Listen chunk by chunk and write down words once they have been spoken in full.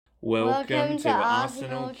Welcome to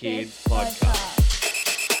Arsenal Kids Podcast.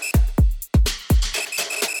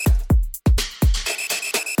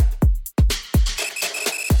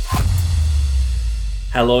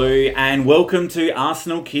 Hello and welcome to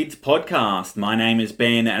Arsenal Kids Podcast. My name is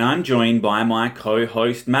Ben and I'm joined by my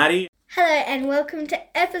co-host Maddie. Hello and welcome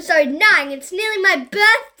to episode 9. It's nearly my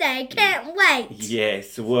birthday. Can't wait.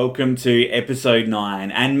 Yes, welcome to episode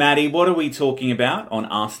 9. And Maddie, what are we talking about on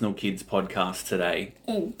Arsenal Kids Podcast today?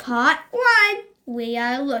 In part 1, we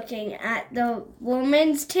are looking at the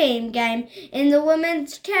women's team game in the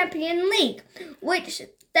Women's Champion League, which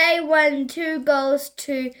they won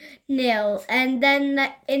 2-0. And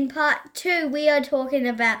then in part 2, we are talking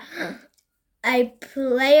about a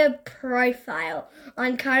player profile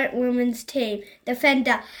on current women's team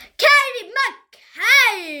defender Katie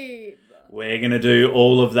McCabe. We're going to do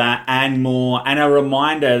all of that and more. And a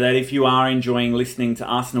reminder that if you are enjoying listening to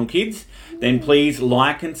Arsenal Kids, then please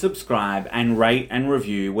like and subscribe and rate and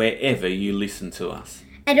review wherever you listen to us.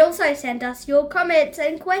 And also send us your comments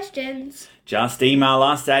and questions. Just email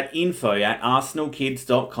us at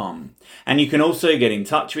info@arsenalkids.com. And you can also get in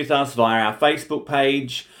touch with us via our Facebook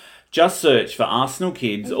page. Just search for Arsenal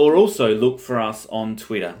Kids or also look for us on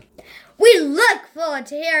Twitter. We look forward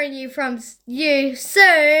to hearing from you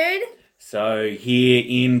soon. So here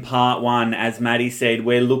in part 1, as Maddie said,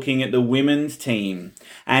 we're looking at the women's team.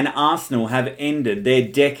 And Arsenal have ended their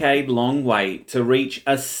decade-long wait to reach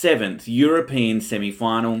a 7th European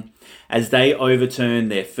semi-final as they overturned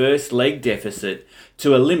their first leg deficit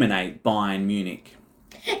to eliminate Bayern Munich.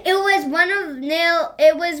 It was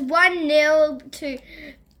 1-0 to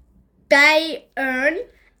Bayern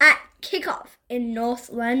at kickoff in North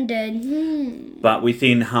London. But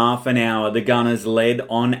within half an hour, the Gunners led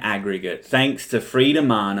on aggregate, thanks to Frida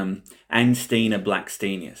Maanum and Stina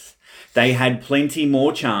Blackstenius. They had plenty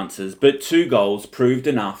more chances, but 2 goals proved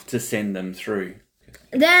enough to send them through.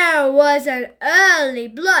 There was an early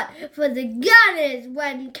blood for the Gunners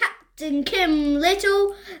when Captain Kim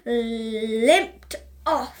Little limped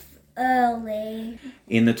off early.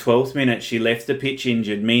 In the 12th minute, she left the pitch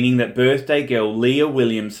injured, meaning that birthday girl Leah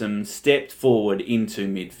Williamson stepped forward into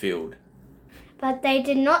midfield. But they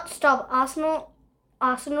did not stop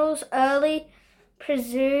Arsenal's early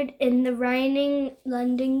pursuit in the raining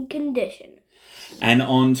London conditions. And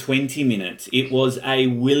on 20 minutes, it was a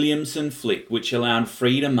Williamson flick which allowed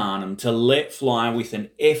Frida Maanum to let fly with an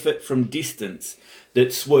effort from distance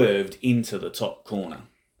that swerved into the top corner.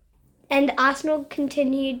 And Arsenal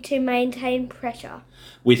continued to maintain pressure,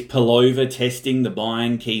 with Pelova testing the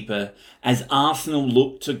Bayern keeper as Arsenal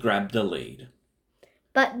looked to grab the lead.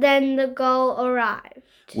 But then the goal arrived,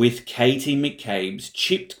 with Katie McCabe's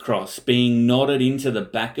chipped cross being nodded into the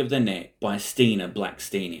back of the net by Stina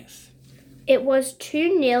Blackstenius. It was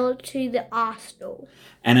 2-0 to the Arsenal.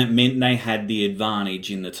 And it meant they had the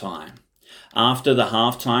advantage in the tie. After the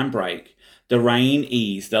half-time break, the rain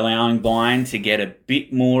eased, allowing Bayern to get a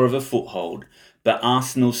bit more of a foothold, but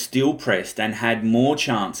Arsenal still pressed and had more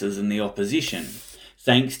chances than the opposition,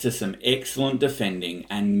 thanks to some excellent defending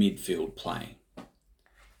and midfield play.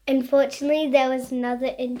 Unfortunately, there was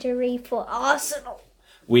another injury for Arsenal,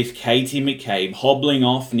 with Katie McCabe hobbling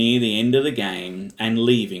off near the end of the game and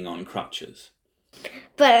leaving on crutches.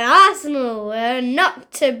 But Arsenal were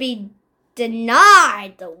not to be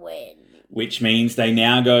denied the win, which means they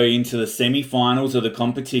now go into the semi-finals of the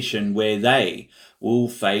competition where they will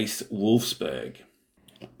face Wolfsburg.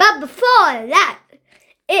 But before that,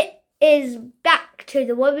 it is back to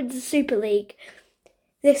the Women's Super League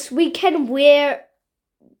this weekend where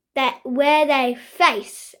they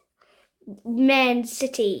face Man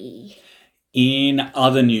City. In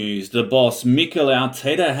other news, the boss Mikel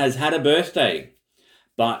Arteta has had a birthday.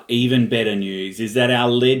 But even better news is that our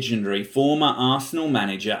legendary former Arsenal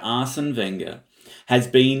manager Arsene Wenger has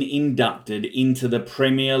been inducted into the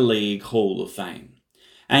Premier League Hall of Fame.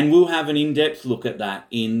 And we'll have an in-depth look at that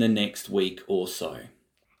in the next week or so.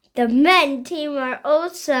 The men team are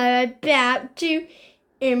also about to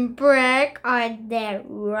embark on their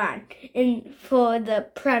run for the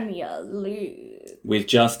Premier League, with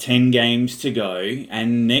just 10 games to go,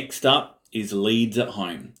 and next up is Leeds at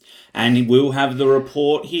home. And we'll have the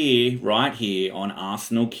report right here on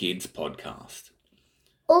Arsenal Kids Podcast.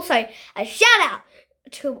 Also, a shout out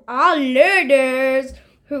to our leaders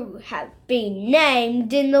who have been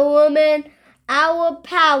named in the Women Our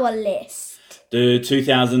Power list. The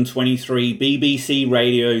 2023 BBC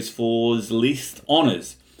Radio 4's list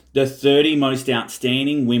honours the 30 most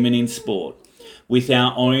outstanding women in sport, with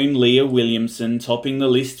our own Leah Williamson topping the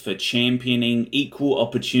list for championing equal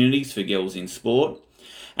opportunities for girls in sport,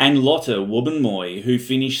 and Lotte Wubbenmoy, who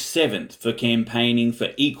finished 7th for campaigning for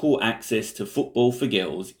equal access to football for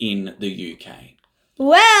girls in the UK.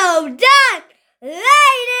 Well done, ladies!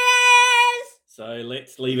 So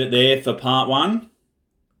let's leave it there for part 1.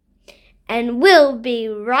 And we'll be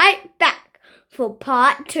right back for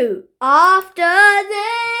part 2 after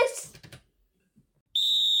this.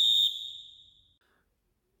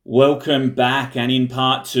 Welcome back, and in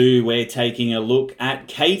part 2 we're taking a look at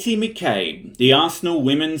Katie McCabe, the Arsenal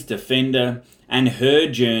women's defender, and her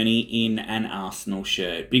journey in an Arsenal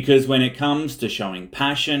shirt. Because when it comes to showing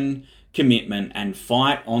passion, commitment and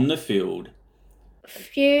fight on the field,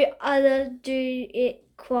 few others do it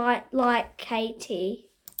quite like Katie.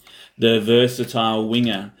 The versatile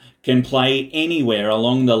winger can play anywhere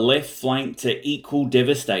along the left flank to equal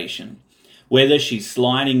devastation, whether she's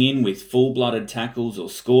sliding in with full-blooded tackles or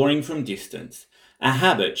scoring from distance, a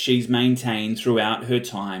habit she's maintained throughout her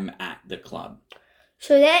time at the club.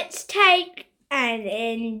 So let's take an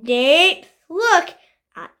in-depth look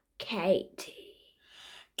at Katie.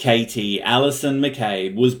 Katie Alison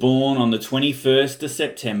McCabe was born on the 21st of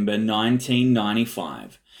September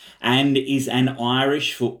 1995 and is an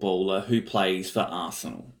Irish footballer who plays for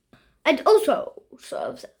Arsenal. And also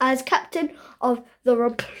serves as captain of the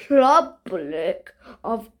Republic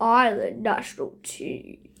of Ireland national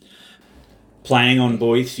team. Playing on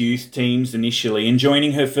both youth teams initially and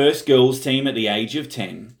joining her first girls team at the age of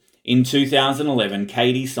 10, in 2011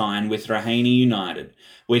 Katie signed with Raheny United,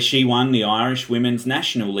 where she won the Irish Women's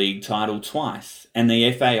National League title twice and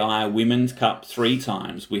the FAI Women's Cup 3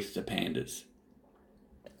 times with the Pandas.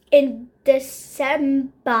 In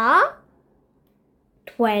December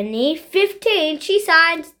 2015, she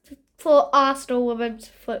signed for Arsenal Women's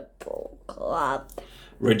Football Club.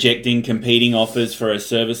 Rejecting competing offers for her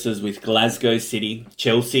services with Glasgow City,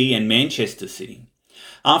 Chelsea and Manchester City.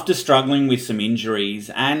 After struggling with some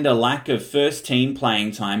injuries and a lack of first-team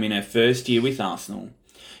playing time in her first year with Arsenal,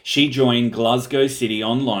 she joined Glasgow City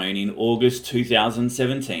on loan in August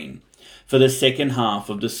 2017 for the second half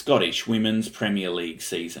of the Scottish Women's Premier League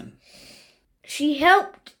season. She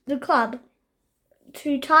helped the club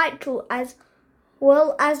to title as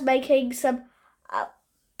well as making some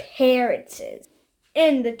appearances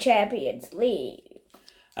in the Champions League.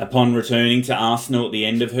 Upon returning to Arsenal at the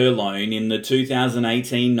end of her loan in the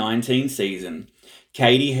 2018-19 season,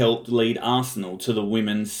 Katie helped lead Arsenal to the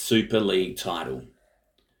Women's Super League title,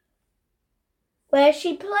 where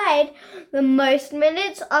she played the most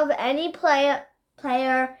minutes of any player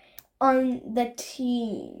on the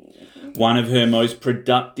team. One of her most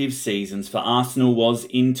productive seasons for Arsenal was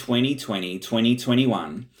in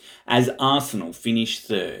 2020-2021, as Arsenal finished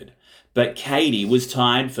 3rd. But Katie was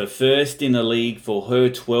tied for first in the league for her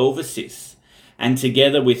 12 assists, and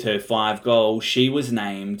together with her 5 goals, she was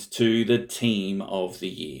named to the Team of the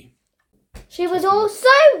Year. She was also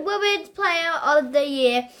Women's Player of the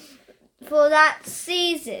Year for that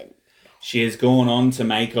season. She has gone on to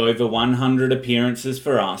make over 100 appearances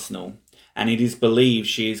for Arsenal, and it is believed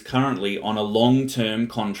she is currently on a long-term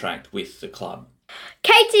contract with the club.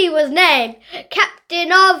 Katie was named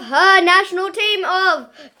captain of her national team of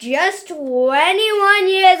just 21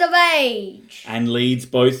 years of age. And leads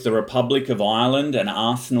both the Republic of Ireland and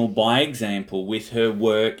Arsenal by example with her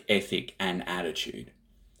work ethic and attitude.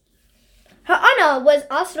 Her honour was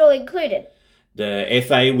Arsenal included. The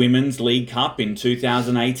FA Women's League Cup in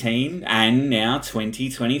 2018 and now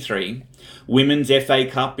 2023, Women's FA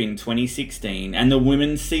Cup in 2016 and the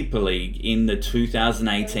Women's Super League in the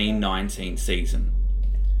 2018-19 season.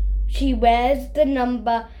 She wears the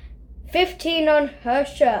number 15 on her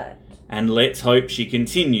shirt. And let's hope she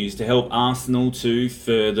continues to help Arsenal to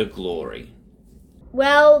further glory.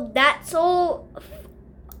 Well, that's all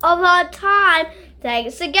of our time.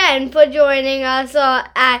 Thanks again for joining us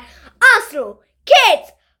at Arsenal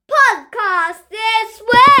Kids Podcast this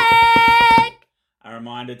week. A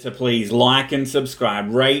reminder to please like and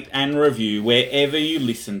subscribe, rate and review wherever you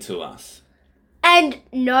listen to us. And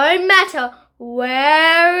no matter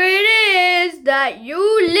where it is that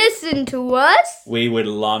you listen to us, we would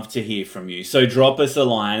love to hear from you. So drop us a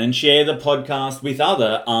line and share the podcast with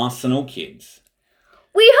other Arsenal kids.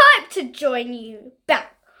 We hope to join you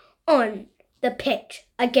back on the pitch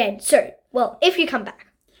again soon. Well, if you come back.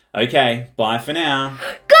 Okay, bye for now.